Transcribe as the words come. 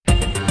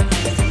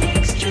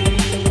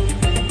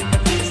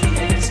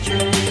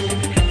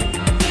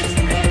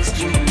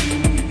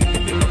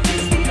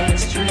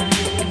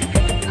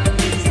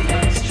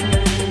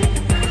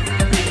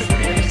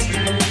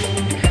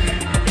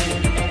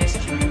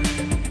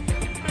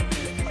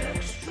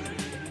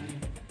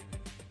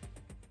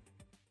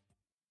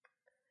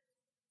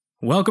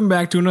Welcome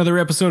back to another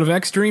episode of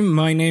Xtreme.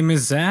 My name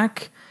is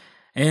Zach,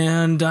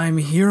 and I'm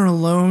here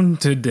alone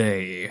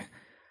today.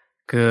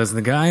 Because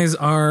the guys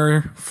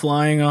are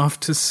flying off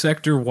to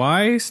Sector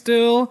Y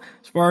still,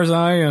 as far as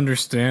I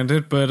understand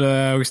it, but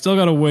we still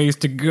got a ways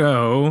to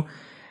go.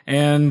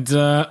 And,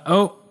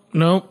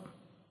 nope.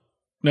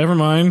 Never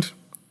mind.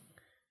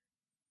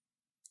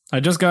 I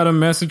just got a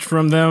message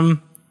from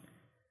them.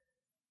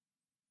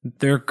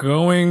 They're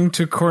going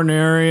to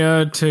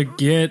Corneria to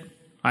get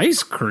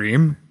ice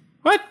cream.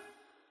 What?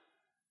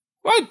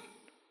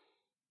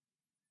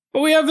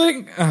 But we have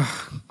the...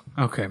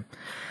 okay.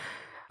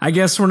 I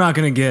guess we're not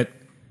going to get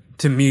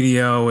to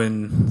Meteo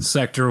and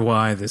Sector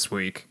Y this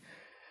week.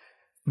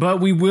 But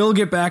we will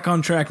get back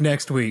on track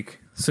next week.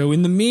 So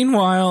in the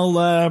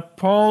meanwhile,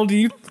 Paul, could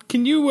you put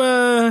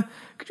a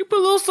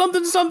little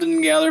something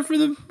together for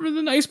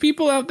the nice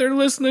people out there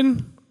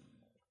listening?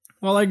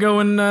 While I go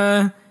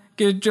and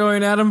get Joey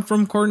and Adam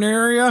from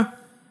Corneria?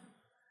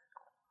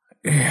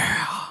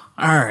 Yeah.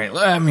 Alright,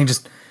 let me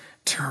just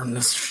turn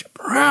this ship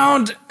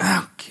around.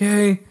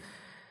 Okay.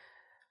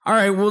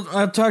 Alright, well,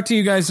 I'll talk to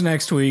you guys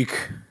next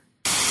week.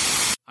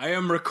 I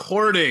am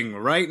recording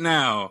right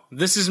now.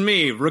 This is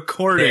me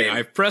recording. Same.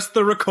 I pressed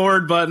the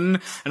record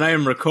button, and I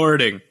am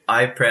recording.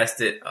 I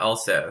pressed it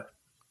also.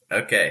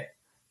 Okay.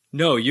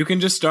 No, you can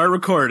just start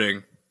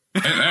recording.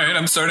 All right,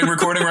 I'm starting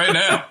recording right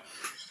now.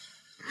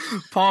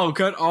 Paul,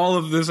 cut all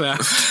of this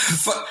out.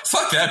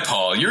 Fuck that,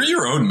 Paul. You're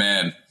your own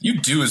man. You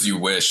do as you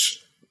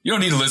wish. You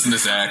don't need to listen to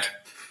Zach.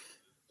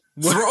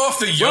 Throw off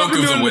the yoke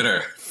of the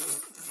winner.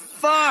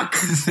 Fuck!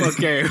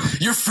 Okay.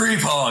 You're free,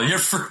 Paul. You're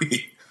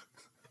free.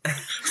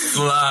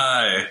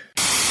 Fly.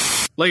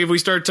 Like if we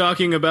start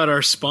talking about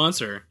our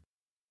sponsor.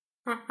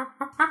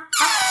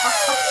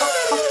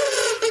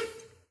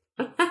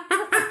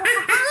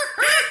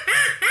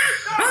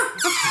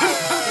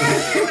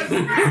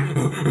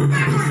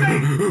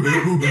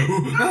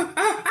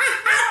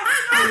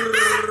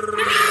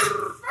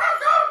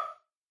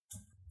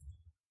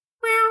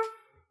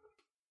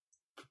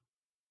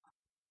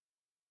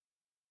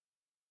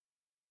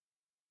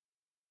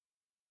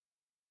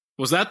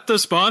 Was that the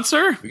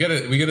sponsor? We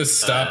gotta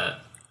stop.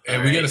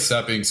 We gotta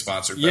stop being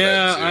sponsored by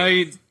Yeah,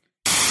 that,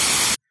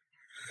 too.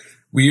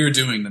 We are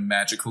doing the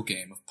magical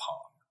game of Pong.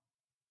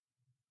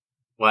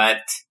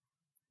 What?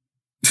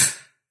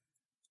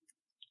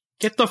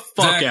 Get the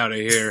fuck Zach. out of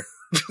here.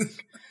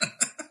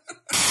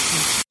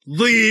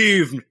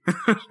 Leave! No,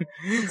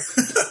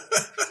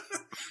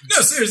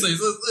 seriously,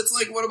 it's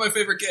like one of my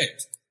favorite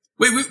games.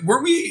 Wait, we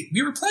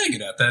were playing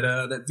it at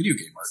that video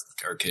game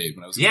arcade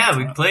when I was in Yeah, we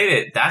Toronto. played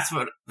it. That's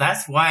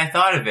why I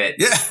thought of it.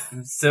 Yeah,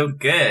 It's so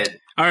good.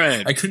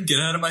 Alright, I couldn't get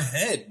it out of my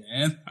head,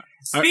 man.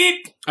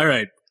 Beep.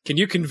 alright. Can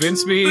you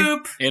convince me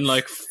Boop. in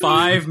like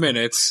 5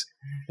 minutes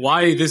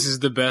why this is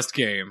the best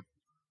game?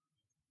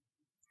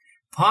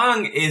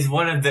 Pong is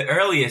one of the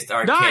earliest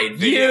arcade Not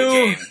video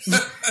you.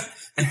 games.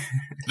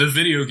 The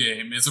video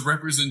game is a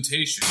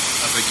representation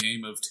of a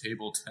game of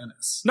table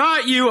tennis.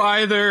 Not you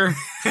either.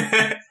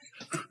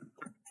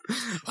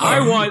 I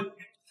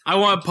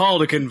want Paul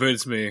to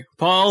convince me.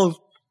 Paul,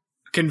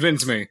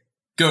 convince me.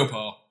 Go,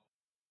 Paul.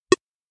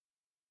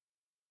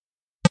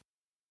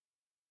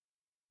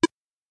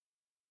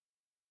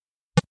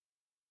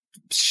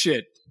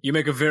 Shit, you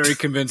make a very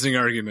convincing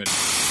argument.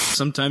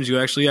 Sometimes you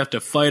actually have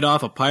to fight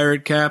off a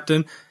pirate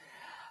captain.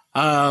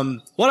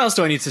 What else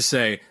do I need to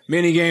say?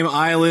 Minigame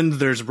Island,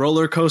 there's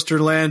Roller Coaster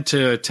Land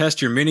to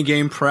test your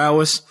minigame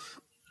prowess.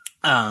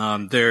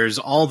 There's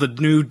all the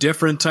new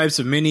different types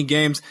of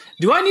minigames.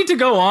 Do I need to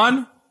go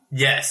on?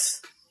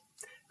 Yes.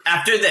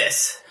 After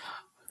this.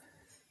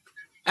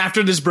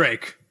 After this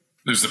break.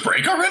 There's the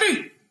break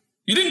already?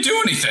 You didn't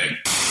do anything.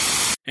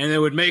 And it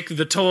would make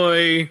the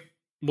toy,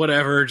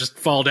 whatever, just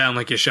fall down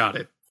like you shot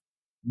it.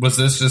 Was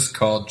this just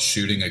called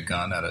shooting a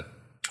gun at a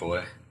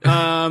toy?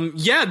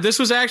 Yeah, this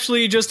was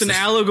actually just an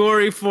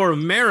allegory for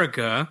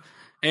America,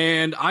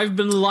 and I've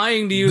been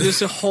lying to you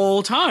this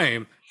whole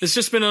time. It's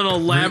just been an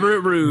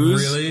elaborate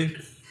ruse. Really?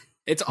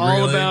 It's all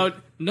Really? about,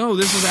 no,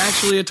 this is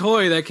actually a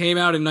toy that came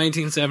out in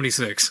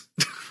 1976.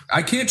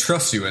 I can't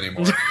trust you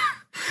anymore.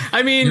 I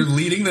You're mean,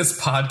 leading this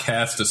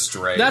podcast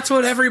astray. that's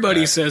what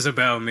everybody Zach. says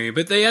about me,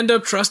 but they end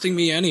up trusting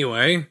me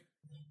anyway.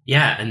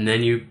 Yeah, and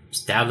then you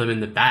stab them in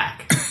the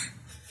back.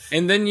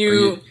 And then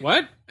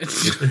what?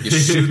 You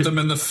shoot them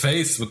in the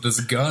face with this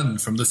gun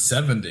from the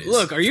 70s.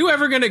 Look, are you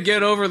ever going to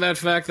get over that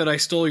fact that I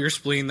stole your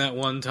spleen that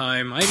one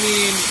time? I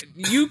mean,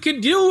 you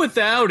could deal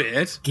without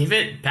it. Give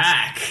it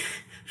back.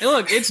 Hey,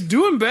 look, it's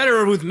doing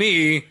better with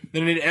me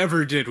than it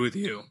ever did with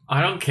you.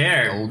 I don't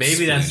care. Old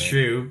Maybe that's spleen.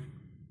 true.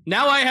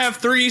 Now I have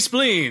 3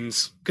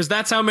 spleens, because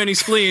that's how many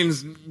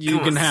spleens you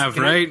Come can on, have,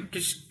 can right?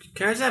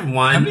 Can I just have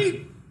one?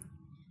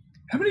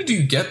 How many do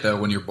you get, though,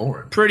 when you're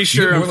born? Pretty You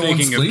sure get I'm more than one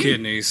thinking of spleen?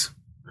 kidneys.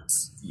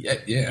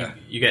 Yeah.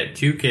 You get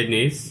 2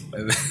 kidneys,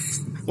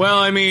 Well,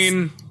 I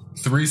mean,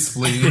 3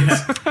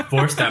 spleens.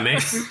 4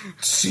 stomachs.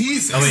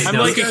 Jesus. Oh, wait, I'm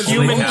no, like a it's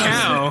human only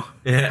cow.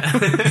 Yeah.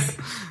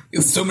 You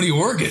have so many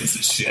organs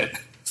and shit.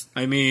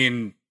 I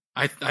mean,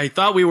 I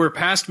thought we were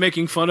past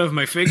making fun of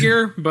my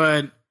figure,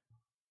 but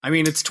I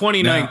mean, it's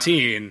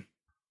 2019.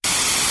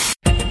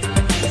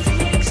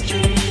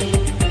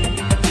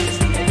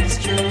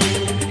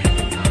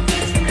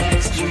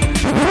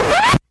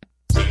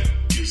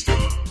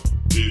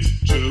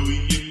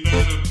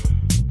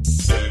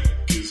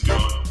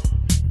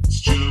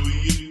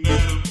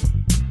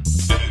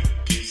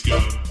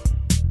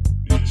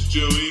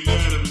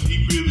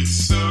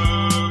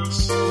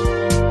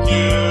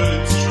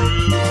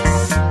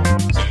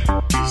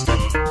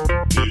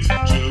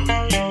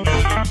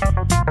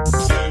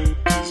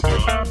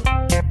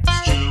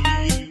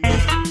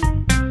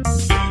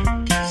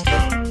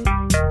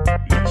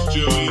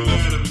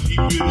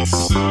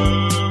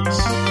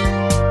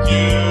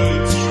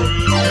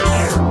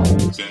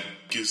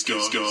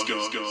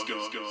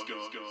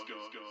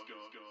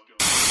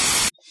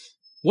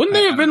 Wouldn't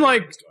they have been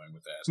like?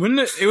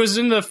 It was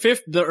in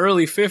the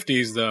early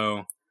 50s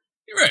though.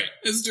 You're right.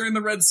 It's during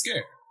the Red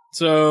Scare.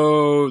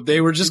 So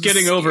they were just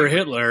getting over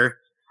Hitler,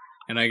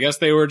 and I guess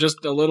they were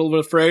just a little bit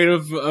afraid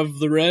of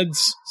the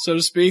Reds, so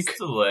to speak.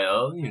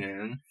 Well, you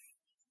know.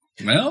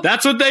 Well,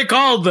 That's what they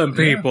called them,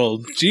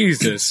 people.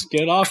 Jesus,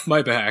 get off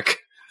my back.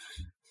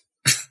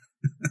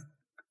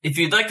 If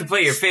you'd like to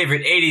play your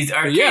favorite 80s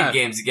arcade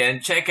games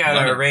again, check out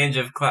our range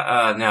of...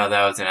 no,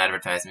 that was an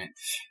advertisement.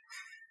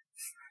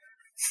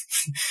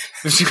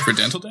 for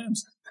dental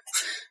dams?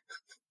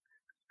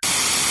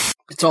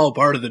 It's all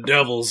part of the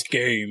devil's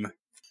game.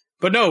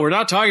 But no, we're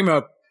not talking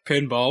about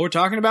pinball. We're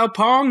talking about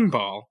pong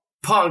ball.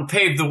 Pong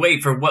paved the way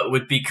for what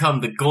would become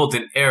the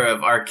golden era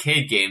of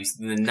arcade games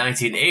in the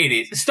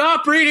 1980s.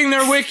 Stop reading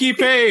their wiki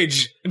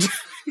page.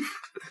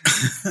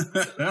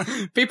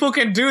 People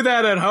can do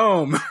that at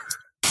home.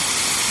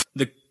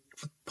 The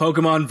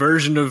Pokemon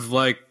version of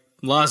like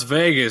Las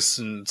Vegas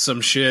and some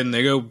shit, and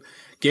they go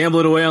gamble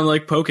it away on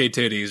like Poke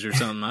Titties or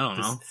something. I don't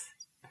know.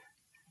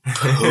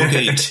 Poke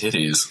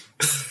Titties.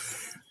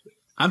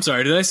 I'm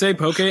sorry, did I say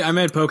Poke? I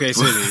meant Poke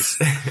Cities.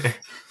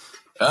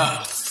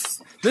 Oh,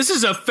 This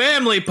is a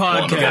family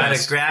podcast.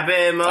 Gotta grab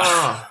him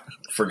all.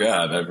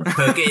 forgot.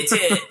 Poke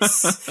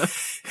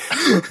tits.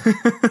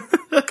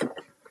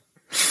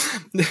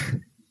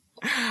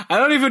 I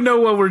don't even know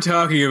what we're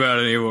talking about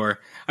anymore.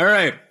 All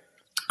right.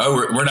 Oh,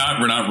 we're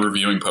not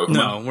reviewing Pokemon.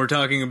 No, we're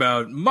talking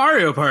about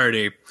Mario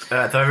Party.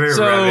 I thought we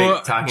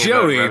were talking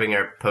Joey, about rubbing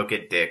our Poke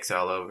dicks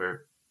all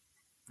over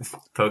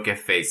Poke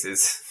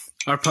faces.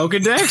 Our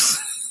Pokedex?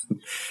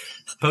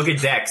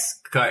 Pokedex.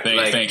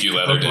 Thank you,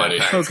 Leather Daddy.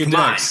 Come on,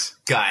 Pokedex.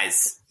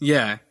 guys.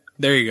 Yeah,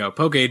 there you go.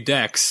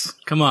 Pokedex.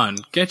 Come on,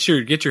 get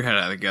your head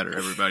out of the gutter,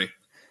 everybody.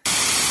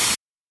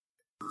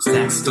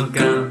 Zach's still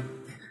gone.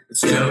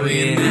 It's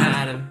Joey and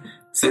Adam.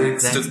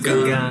 Zach's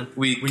still gone.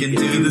 We can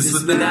do this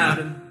without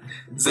him.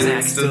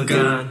 Zach's still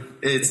gone.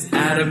 It's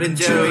Adam and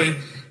Joey.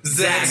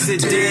 Zach's a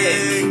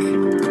dick.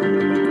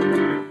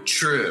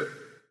 True.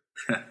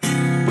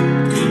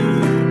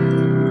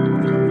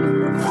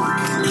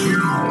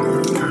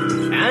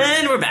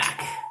 And we're back.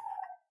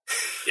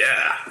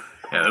 Yeah,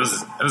 that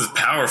was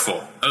powerful.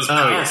 That was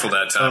powerful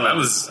that time. I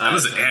was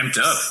amped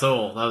up.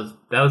 Soul.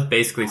 That was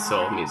basically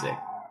soul music.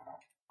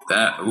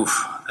 That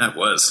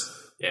was.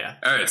 Yeah.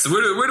 All right, so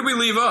where did we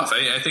leave off?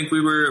 I think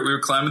we were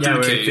climbing through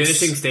Yeah, the we're caves.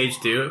 finishing stage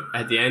 2.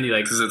 At the end, you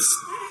like Because it's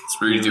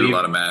where you do a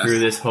lot of math. through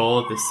this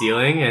hole at the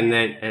ceiling, and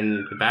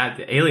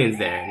the alien's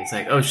there, and he's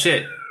like, "Oh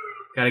shit,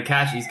 gotta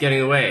catch! He's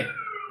getting away."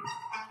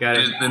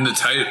 And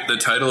the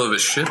title of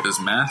his ship is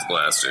Math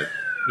Blaster.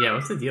 Yeah,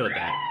 what's the deal with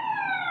that?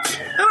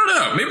 I don't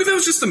know. Maybe that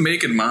was just the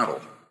make and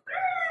model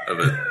of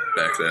it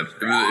back then.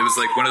 It was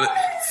like one of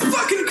the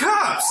fucking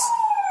cops.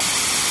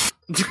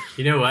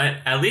 You know what?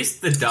 At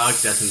least the dog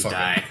doesn't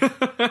die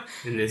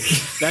in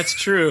this. That's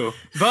true.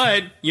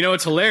 But, you know,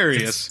 it's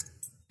hilarious.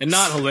 And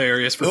not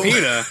hilarious for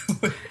PETA.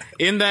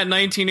 In that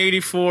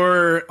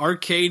 1984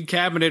 arcade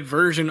cabinet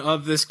version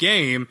of this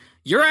game,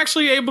 you're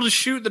actually able to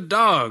shoot the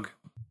dog.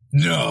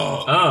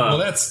 No. Oh. Well,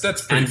 that's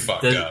pretty And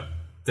fucked does- up.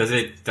 Does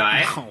it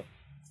die? Oh.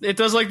 It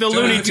does like the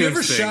Looney Have you Tunes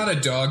ever thing. shot a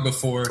dog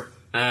before?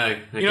 You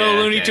know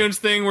the Looney Tunes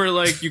thing where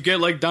like you get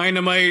like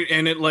dynamite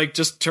and it like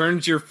just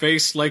turns your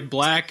face like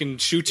black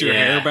and shoots your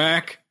Yeah. hair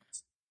back?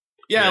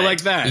 Yeah, Right.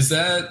 like that. Is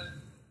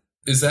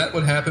that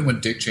what happened when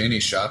Dick Cheney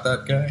shot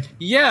that guy?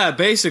 Yeah,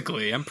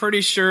 basically. I'm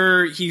pretty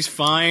sure he's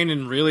fine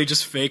and really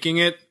just faking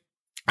it.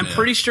 I'm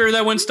pretty sure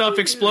that when stuff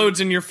explodes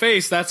in your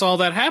face, that's all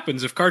that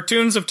happens. If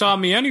cartoons have taught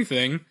me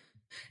anything,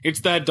 it's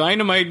that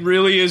dynamite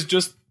really is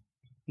just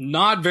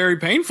not very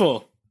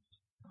painful.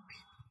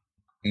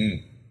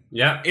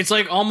 Yeah. It's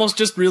like almost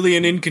just really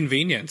an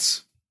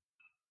inconvenience.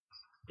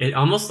 It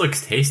almost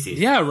looks tasty.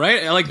 Yeah,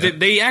 right? Like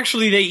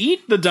they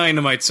eat the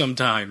dynamite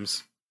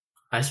sometimes.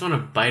 I just want a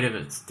bite of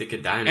a stick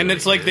of dynamite. And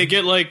it's like they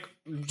get like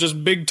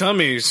just big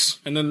tummies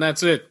and then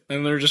that's it.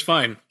 And they're just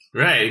fine.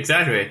 Right,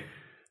 exactly.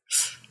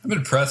 I'm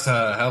impressed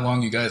how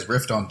long you guys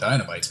riffed on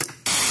dynamite.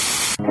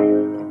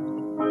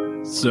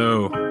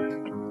 So,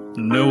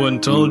 no one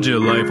told you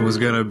life was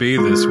gonna be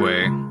this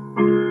way.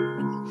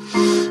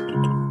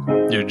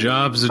 Your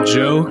job's a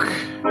joke.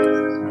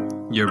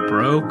 You're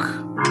broke.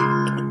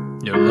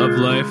 Your love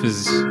life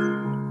is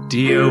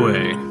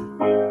DOA.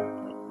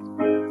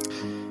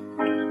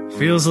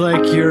 Feels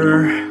like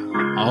you're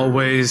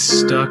always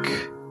stuck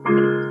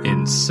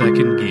in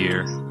second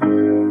gear.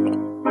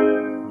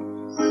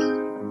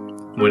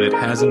 When it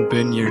hasn't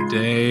been your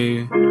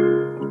day,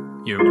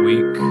 your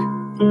week,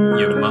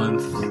 your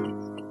month,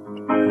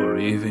 or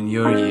even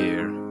your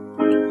year,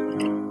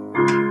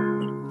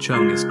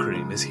 Chungus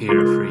Cream is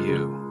here for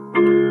you.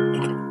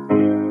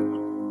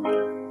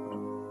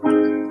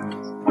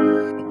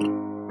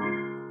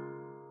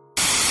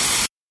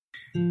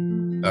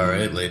 All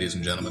right, ladies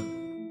and gentlemen,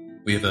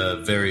 we have a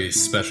very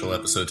special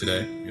episode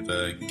today. We have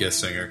a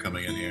guest singer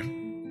coming in here,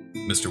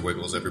 Mr.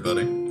 Wiggles,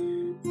 everybody.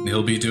 And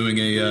he'll be doing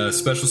a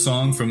special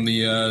song from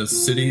the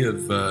city of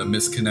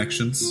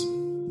misconnections.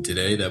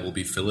 Today, that will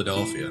be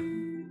Philadelphia.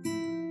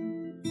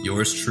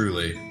 Yours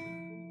truly,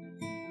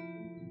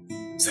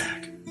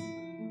 Zach.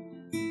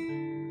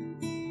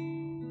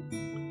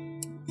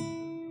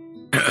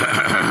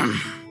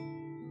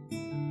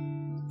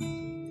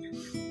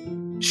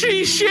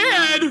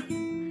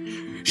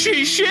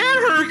 She shed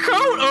her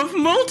coat of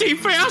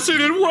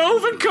multifaceted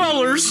woven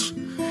colors,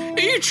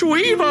 each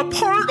weave a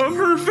part of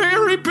her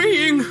very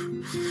being,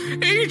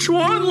 each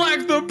one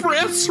like the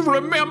breaths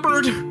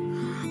remembered,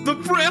 the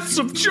breaths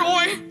of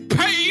joy,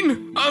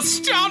 pain,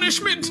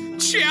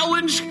 astonishment,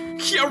 challenge,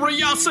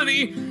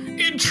 curiosity,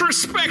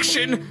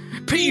 introspection,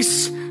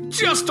 peace,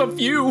 just a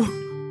few,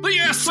 the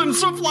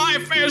essence of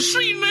life as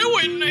she knew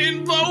it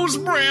in those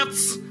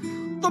breaths.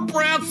 The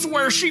breaths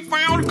where she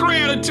found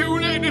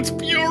gratitude in its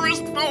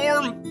purest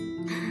form.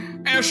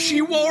 As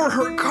she wore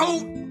her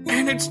coat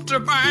and its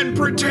divine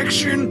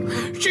protection,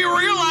 she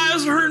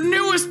realized her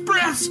newest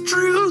breath's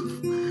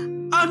truth,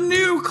 a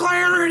new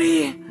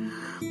clarity.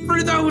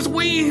 For those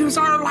weaves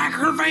are like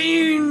her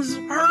veins,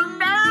 her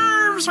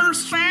nerves, her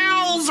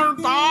cells, her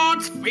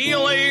thoughts,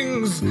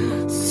 feelings,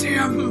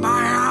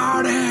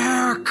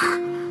 symbiotic.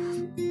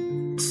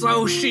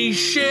 So she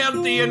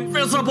shed the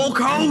invisible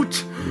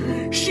coat.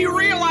 She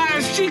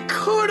realized she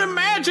could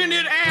imagine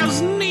it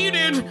as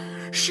needed.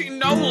 She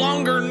no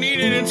longer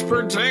needed its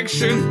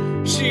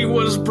protection. She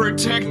was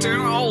protected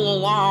all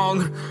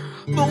along.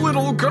 The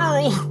little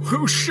girl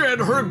who shed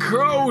her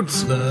coat.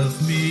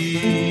 Love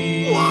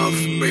me. Love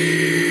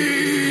me.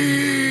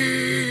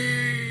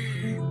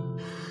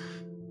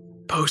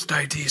 Post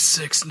ID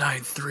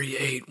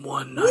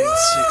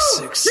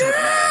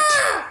 693819667.